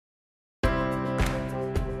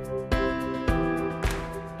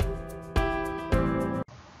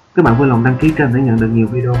Các bạn vui lòng đăng ký kênh để nhận được nhiều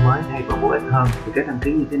video mới hay và bổ ích hơn. Thì cách đăng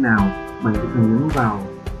ký như thế nào? Bạn chỉ cần nhấn vào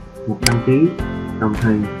mục đăng ký, đồng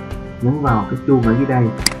thời nhấn vào cái chuông ở dưới đây.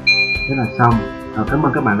 Thế là xong. Rồi, cảm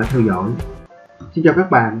ơn các bạn đã theo dõi. Xin chào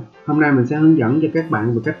các bạn. Hôm nay mình sẽ hướng dẫn cho các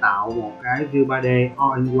bạn về cách tạo một cái view 3D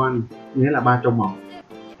all-in-one, nghĩa là 3 trong 1.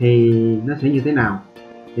 Thì nó sẽ như thế nào?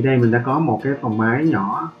 Thì đây mình đã có một cái phòng máy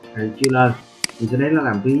nhỏ chưa lên. Mình sẽ lấy nó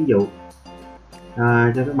làm ví dụ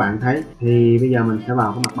cho các bạn thấy. Thì bây giờ mình sẽ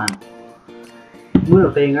vào cái mặt bằng. Bước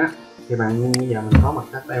đầu tiên á thì bạn bây giờ mình có mặt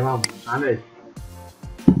đất đây không? Xóa đi.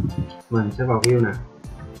 Mình sẽ vào view nè.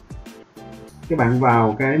 Các bạn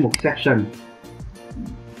vào cái mục section.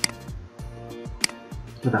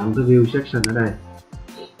 Tôi tạo một cái view section ở đây.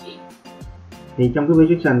 Thì trong cái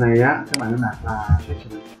view section này á, các bạn đặt là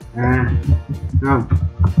section A, đúng không?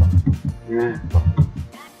 A.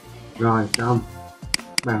 Rồi xong.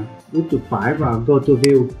 Bạn út chuột phải vào go to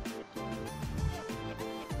view.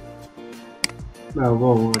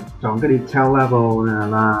 Vào chọn cái detail level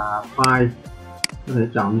là file, có thể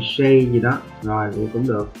chọn shade gì đó, rồi vậy cũng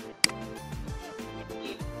được.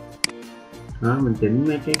 Đó, mình chỉnh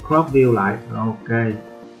mấy cái crop view lại, ok.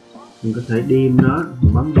 Mình có thể dim nó,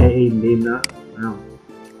 mình bấm DI mình dim nó, không?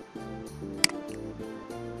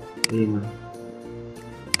 Dim rồi.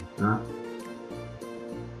 Đó.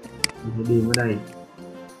 Mình sẽ dim ở đây.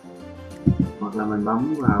 Hoặc là mình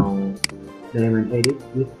bấm vào đây mình edit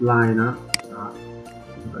with line nó. Đó.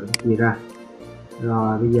 Rồi gì ra.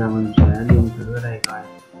 Rồi bây giờ mình sẽ dim thử ở đây coi.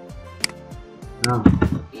 Không?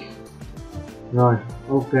 Rồi,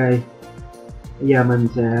 ok. Bây giờ mình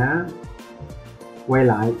sẽ quay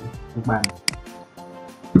lại mặt bằng.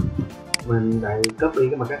 Mình đẩy copy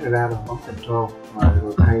cái mặt cắt này ra bằng bấm Ctrl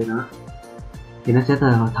rồi thay nó. Thì nó sẽ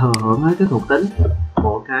thừa hưởng hết cái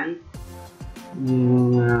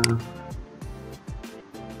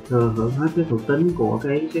thuộc tính của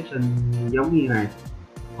cái section giống như này.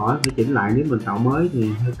 Khỏi phải chỉnh lại, nếu mình tạo mới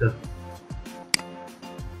thì hơi cực.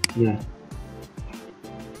 Vậy.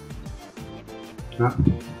 Đó.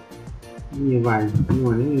 Như vậy, nhưng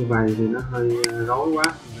mà nếu như vậy thì nó hơi rối quá,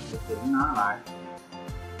 mình sẽ chỉnh nó lại.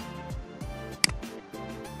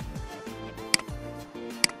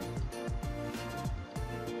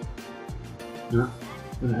 Đó,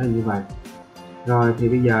 có thể là như vậy. Rồi thì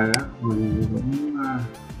bây giờ á, mình cũng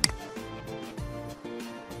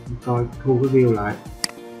coi thu cái view lại,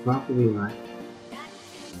 crop cái view lại.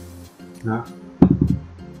 Đó.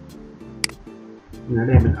 Ở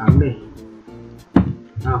đây mình ẩn đi.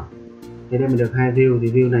 Không. Thì đây mình được 2 view, thì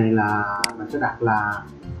view này là mình sẽ đặt là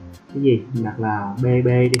cái gì? Mình đặt là BB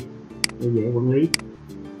đi, để dễ quản lý.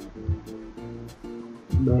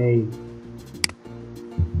 B.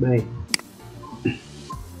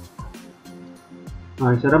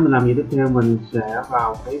 Rồi sau đó mình làm gì tiếp theo? Mình sẽ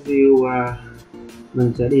vào cái view,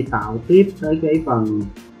 mình sẽ đi tạo tiếp tới cái phần,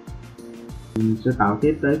 mình sẽ tạo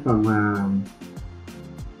tiếp tới phần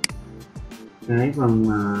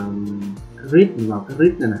grid. Mình vào cái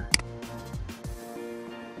grid này nè.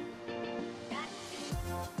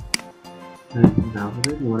 Đây, mình tạo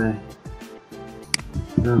cái grid qua đây.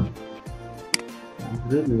 Tạo cái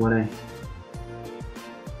grid này qua đây.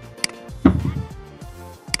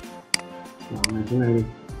 Chọn này xuống đây đi.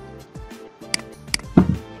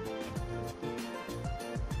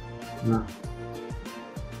 Đó.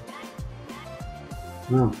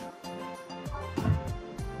 Đúng không?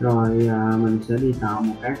 Rồi mình sẽ đi tạo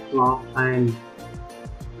một cái floor plan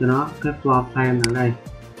cho nó. Cái floor plan ở đây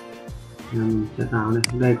mình sẽ tạo này,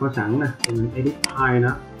 đây có sẵn nè, mình edit height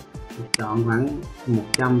nó, mình chọn khoảng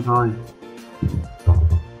 100 thôi.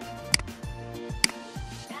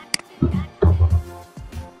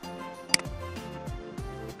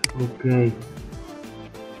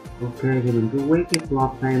 Ok thì mình cứ quét cái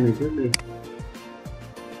floor plan này trước đi.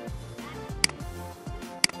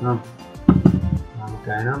 Không,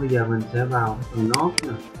 kệ nó. Bây giờ mình sẽ vào cái phần nốt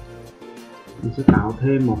nè, mình sẽ tạo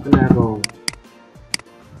thêm một cái level.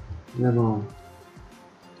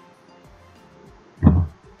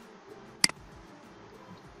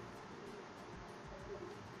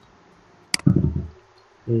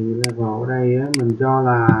 Thì level ở đây á, mình cho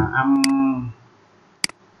là âm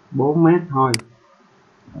 4 mét thôi.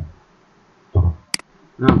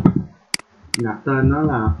 Không, đặt tên nó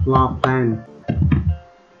là floor plan.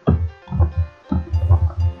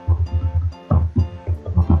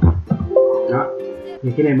 Đó,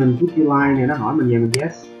 thì cái này mình put line này, nó hỏi mình về mình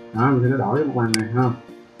yes. Đó, mình sẽ đổi cái mặt bằng này không.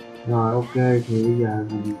 Rồi ok, thì bây giờ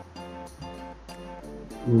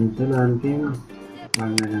mình sẽ lên cái mặt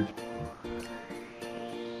bằng này nè.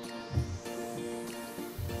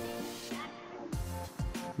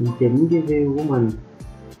 Mình chỉnh cái view của mình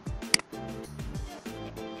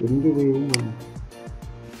chỉnh cái view của mình,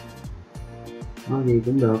 nói gì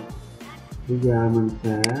cũng được. Bây giờ mình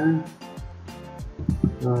sẽ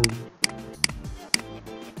rồi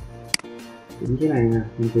chỉnh cái này nè,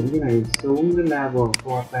 mình chỉnh cái này xuống cái level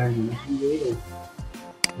floor plan thì nó xuống dưới luôn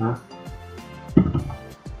đó.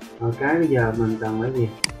 Rồi cái bây giờ mình cần cái gì,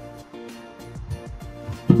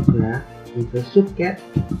 mình sẽ xuất CAD,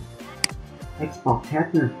 export CAD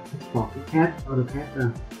nè, export cái CAD AutoCAD nè,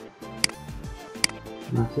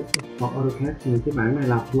 mà xuất export AutoCAD thì cái bảng này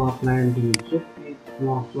là floor plan thì mình xuất cái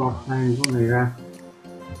floor plan của này ra.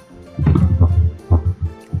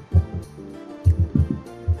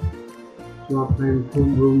 Floor plan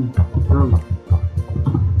full room không,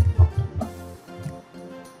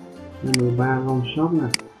 13 long shop nè,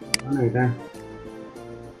 cái này ra.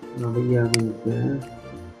 Rồi bây giờ mình sẽ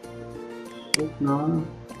xuất nó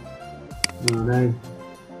vào đây,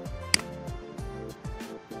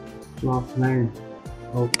 floor plan,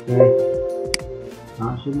 ok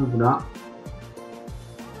đó, xuất nó vào đó.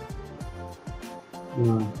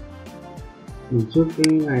 Rồi mình xuất cái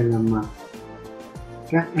này là mặt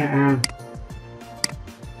cắt AA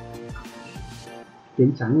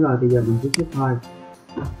chỉnh sẵn rồi, bây giờ mình xuất thôi.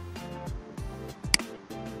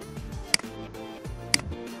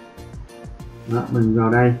 Đó, mình vào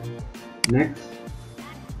đây next,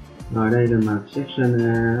 rồi đây là mặt section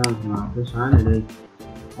A đó, rồi cái xóa này đi,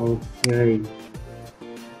 ok.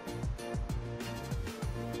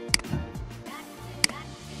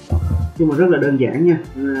 Nhưng mà rất là đơn giản nha,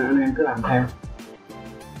 anh em cứ làm theo.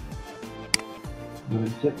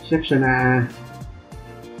 Rồi, section A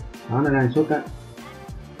đó, nó đang xuất á.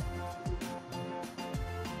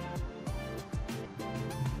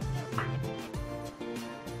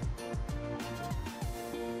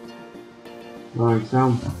 Rồi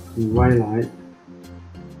xong mình quay lại,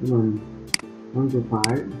 mình bấm chuột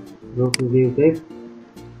phải, go to view tiếp,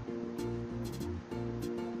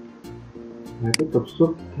 và tiếp tục xuất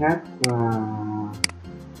CAD và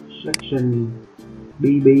section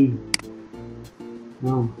BB,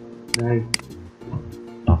 đúng không? Đây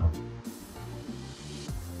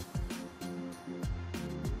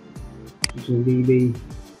section BB,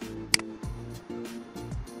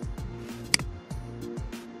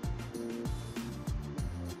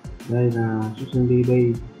 đây là section BB,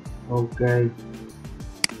 ok.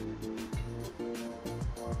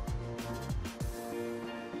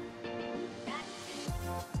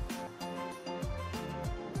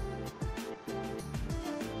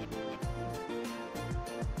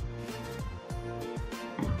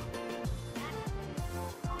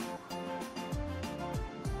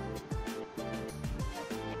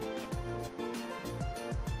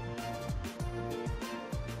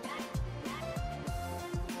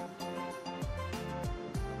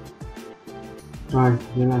 Rồi,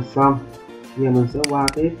 vậy là xong. Giờ mình sẽ qua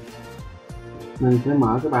tiếp, mình sẽ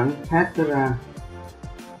mở cái bảng CAD đó ra.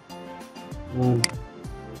 Rồi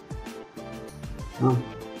không,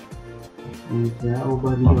 mình sẽ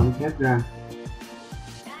open cái bảng CAD ra.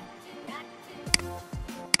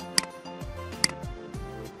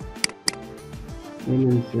 Đây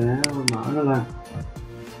mình sẽ mở nó lên.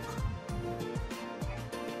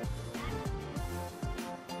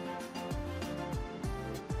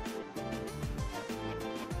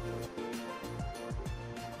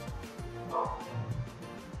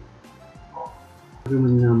 Rồi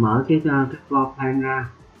mình mở cái floor plan ra,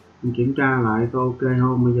 mình kiểm tra lại có ok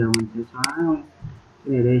không. Bây giờ mình sẽ xóa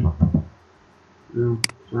cái này đi,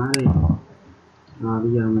 xóa đi. Rồi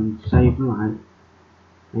bây giờ mình save nó lại.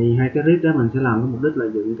 Thì hai cái grid đó mình sẽ làm với mục đích là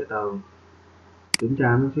dựng cái tường, kiểm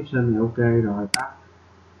tra nó section này ok rồi, tắt.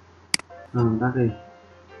 Rồi tắt đi.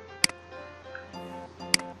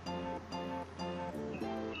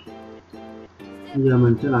 Bây giờ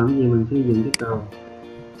mình sẽ làm cái gì, mình sẽ dựng cái tường.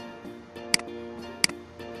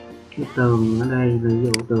 Cái tường ở đây là ví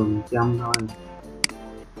dụ tường 100 thôi,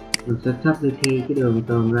 mình sẽ duplicate cái đường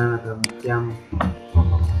tường ra là tường 100.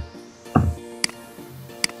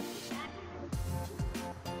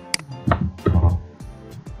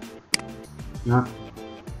 Đó.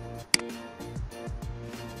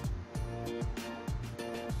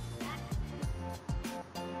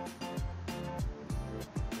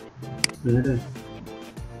 Để đây,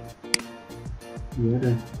 để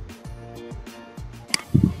đây.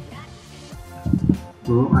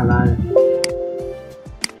 Số align,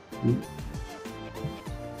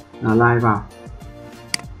 align vào.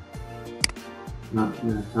 Đó,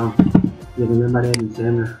 là xong. Giờ mình lên 3D mình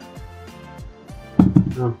xem nè,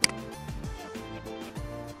 không?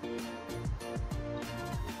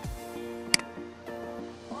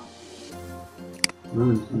 Đó,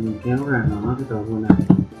 mình kéo ra nó cái tường này.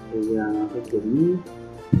 Thì giờ cái chỉnh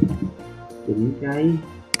chỉnh cái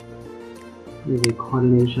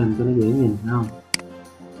coordination cho nó dễ nhìn, thấy không?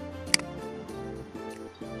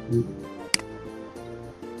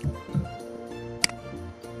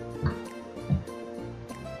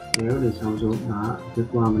 Kéo đi sâu xuống đó, trước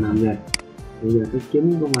qua mình làm gì? Bây giờ cái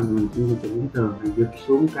chính của mình chỉ chỉnh cái tường này giật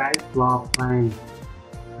xuống cái floor plan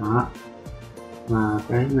đó, và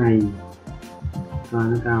cái này coi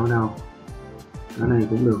nó cao ở đâu, cái này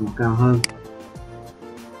cũng được một cao hơn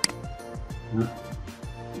đó.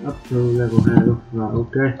 Up to level 2 luôn. Rồi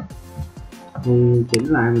ok, thì chỉnh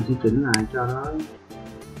lại, mình sẽ chỉnh lại cho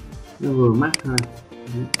nó vừa mắt thôi.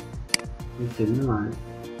 Mình chỉnh nó lại.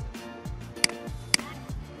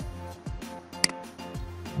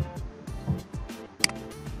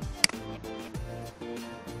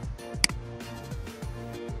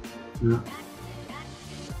 Đó.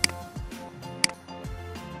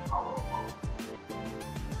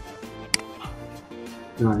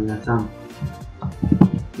 Rồi là xong.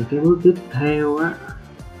 Và cái bước tiếp theo á,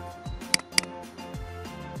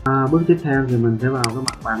 bước tiếp theo thì mình sẽ vào cái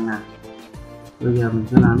mặt bằng nè. Bây giờ mình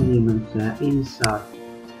sẽ làm cái gì? Mình sẽ insert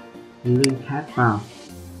link khác vào,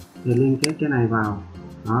 thì liên kết cái này vào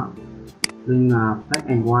đó, link là black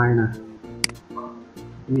and white nè,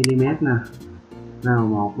 mm nè, level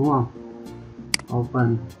 1 đúng không?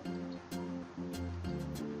 Open.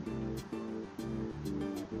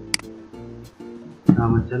 Rồi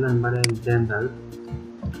mình sẽ lên 3D mình xem thử.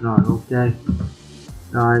 Rồi ok.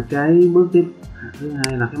 Rồi cái bước tiếp thứ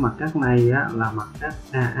hai là cái mặt cắt này á, là mặt cắt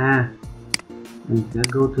AA. Mình sẽ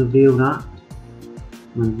go to view nó.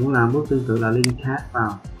 Mình cũng làm bước tương tự là link khác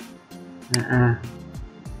vào AA.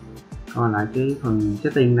 Coi lại cái phần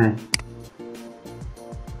setting này.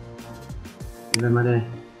 Lên 3D.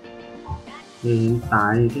 Thì hiện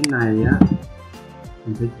tại cái này á,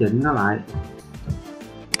 mình phải chỉnh nó lại.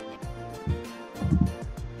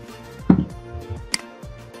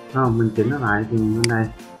 Không, mình chỉnh nó lại thì bên đây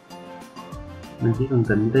mình chỉ cần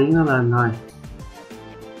tịnh tiến nó lên thôi.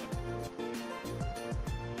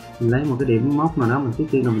 Mình lấy một cái điểm móc nào đó, mình trước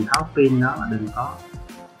tiên là mình tháo pin đó, là đừng có.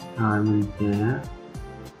 Rồi mình sẽ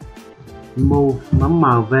move, bấm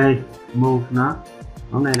MV move nó,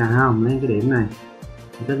 bấm đây nè, không lấy cái điểm này,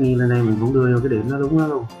 thì tất nhiên lên đây mình cũng đưa vô cái điểm đó đúng đó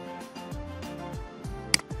luôn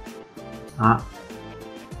đó,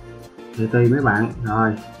 thì tùy mấy bạn.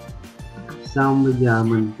 Rồi xong bây giờ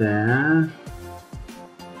mình sẽ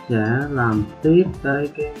làm tiếp tới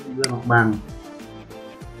cái lên mặt bằng,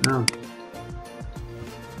 đúng không?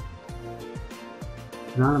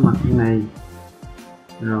 Nó là mặt này.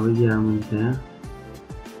 Rồi bây giờ mình sẽ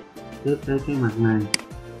tiếp tới cái mặt này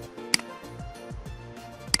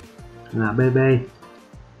là BB.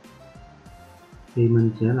 Thì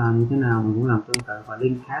mình sẽ làm như thế nào? Mình cũng làm tương tự và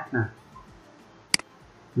link khác nè,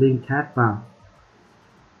 link khác vào.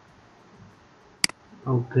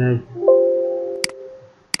 Ok.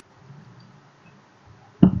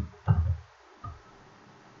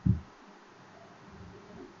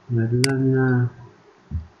 Mình lên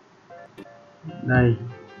đây.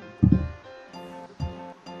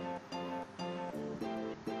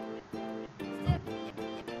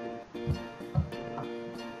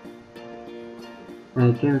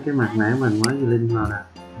 Đây cái mặt nãy mình mới link vào nè,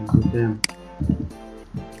 mình sẽ xem.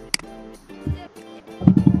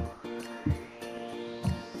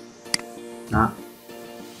 Đó,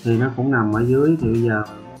 thì nó cũng nằm ở dưới, thì bây giờ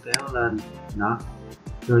mình muốn kéo lên đó,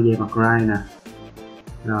 rồi về mặt right nè,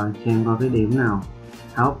 rồi xem coi cái điểm nào,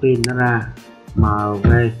 tháo pin nó ra, MV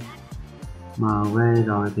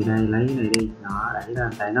rồi thì đây lấy cái này đi, đó đẩy ra,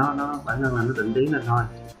 tại nó bản thân là nó tịnh tiến lên thôi,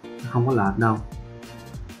 nó không có lệch đâu.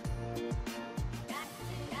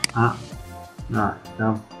 Đó, rồi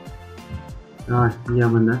xong. Rồi bây giờ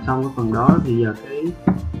mình đã xong cái phần đó, thì giờ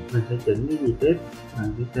mình sẽ chỉnh cái gì tiếp.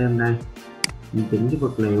 Mình sẽ xem đây, mình chỉnh cái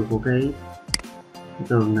vật liệu của cái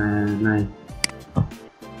tường này.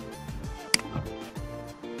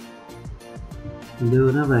 Mình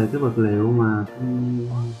đưa nó về cái vật liệu mà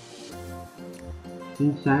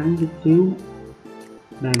sáng chút xíu.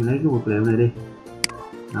 Đây mình lấy cái vật liệu này đi.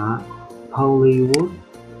 Đó, Hollywood.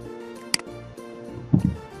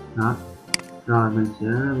 Đó. Rồi mình sẽ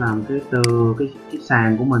làm cái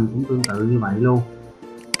sàn của mình cũng tương tự như vậy luôn.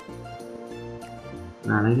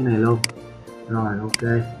 Là lấy cái này luôn. Rồi ok.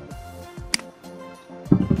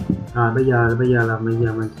 Rồi bây giờ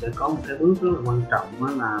mình sẽ có một cái bước rất là quan trọng, đó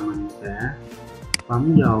là mình sẽ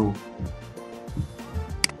bấm vào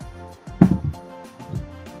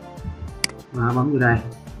đó, bấm vô đây,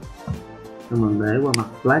 rồi mình để qua mặt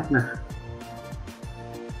black nè.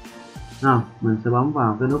 Không, mình sẽ bấm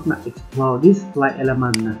vào cái nút là Explore Display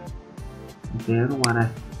Element nè, kéo nó qua đây.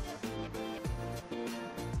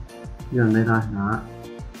 gần đây thôi đó.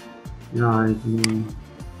 Rồi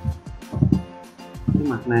cái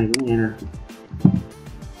mặt này cũng vậy nè,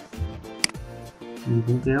 mình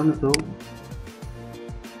cũng kéo nó xuống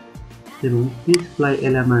thì cũng display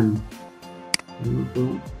element nó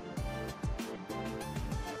xuống.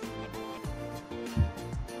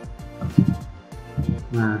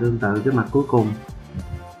 Và tương tự cái mặt cuối cùng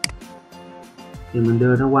thì mình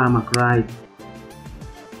đưa nó qua mặt right.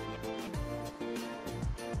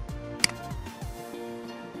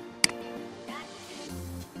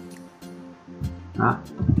 Đó.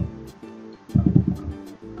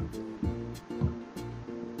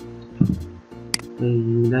 Thì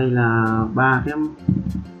đây là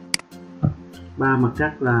ba mặt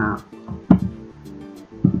cắt là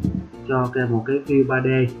cho một cái view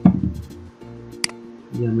 3D.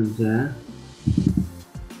 Giờ mình sẽ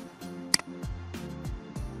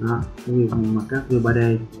đó, cái mặt cắt view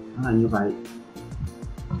 3D nó là như vậy.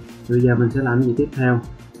 Bây giờ mình sẽ làm gì tiếp theo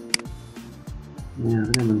nè,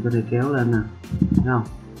 cái này mình có thể kéo lên nè, thấy không,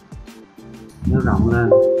 kéo rộng lên,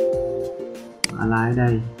 align ở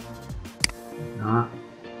đây đó,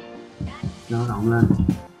 kéo rộng lên.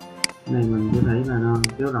 Cái này mình có thấy là nó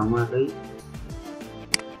kéo rộng ra tí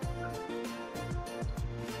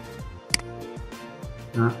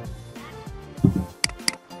đó.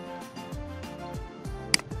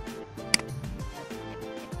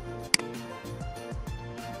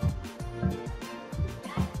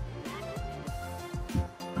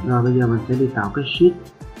 Rồi bây giờ mình sẽ đi tạo cái sheet,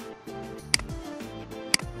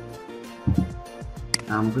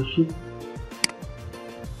 tạo một cái sheet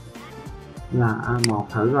là A1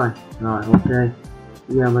 thử rồi. Rồi ok,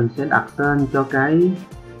 bây giờ mình sẽ đặt tên cho cái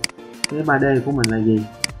 3D của mình là gì.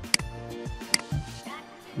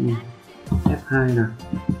 F2 nè,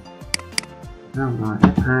 rồi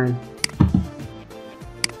F2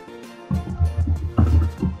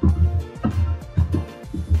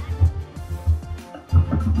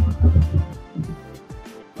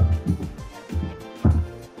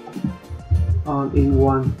 all in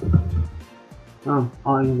one, không,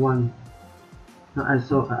 all in one, nó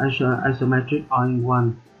isometric all in one,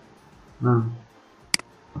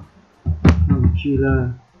 chiller,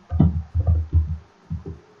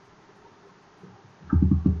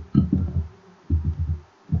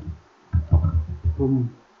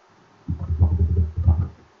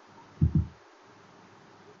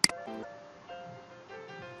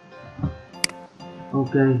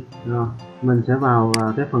 ok. Rồi mình sẽ vào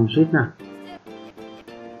cái phần sheet nè,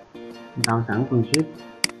 mình tạo sẵn phần sheet,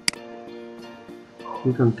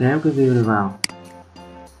 chỉ cần kéo cái view này vào,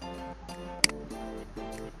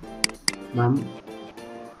 bấm,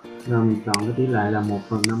 rồi mình chọn cái tỷ lệ là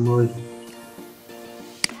 1/50,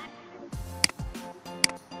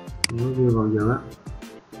 kéo view vào giữa,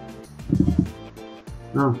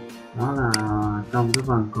 đúng không? Đó là trong cái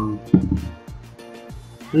phần. Còn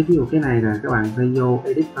ví dụ cái này là các bạn phải vô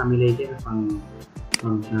edit family, cái phần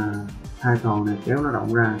title này kéo nó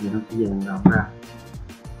rộng ra thì nó sẽ dàn rộng ra.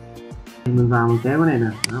 Thì mình vào mình kéo cái này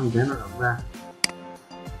nè, đó, mình kéo nó rộng ra,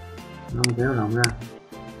 nó mình kéo rộng ra,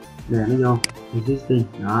 để nó vô existing,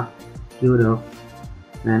 đó, chưa được,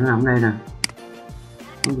 nè nó nằm ở đây nè,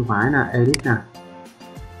 nó phải nè, edit nè,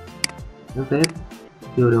 kéo tiếp,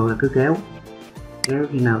 chưa được là cứ kéo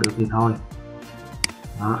khi nào được thì thôi,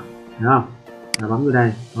 đó, hiểu không? Rồi bấm vô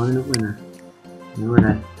đây, có cái nút này nè, nhấn vào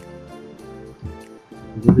đây,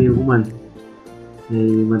 cái view của mình thì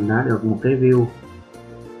mình đã được một cái view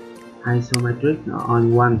isometric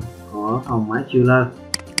on one của phòng máy chiller.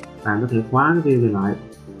 Bạn có thể khóa cái view này lại,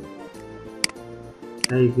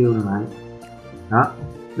 đây view này lại, đó,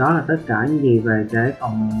 đó là tất cả những gì về cái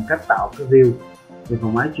cách tạo cái view về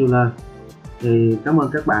phòng máy chiller. Thì cảm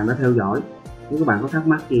ơn các bạn đã theo dõi. Nếu các bạn có thắc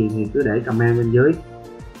mắc gì thì cứ để comment bên dưới,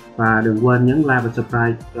 và đừng quên nhấn like và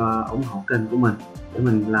subscribe cho ủng hộ kênh của mình để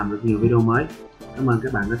mình làm được nhiều video mới. Cảm ơn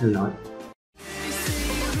các bạn đã theo dõi.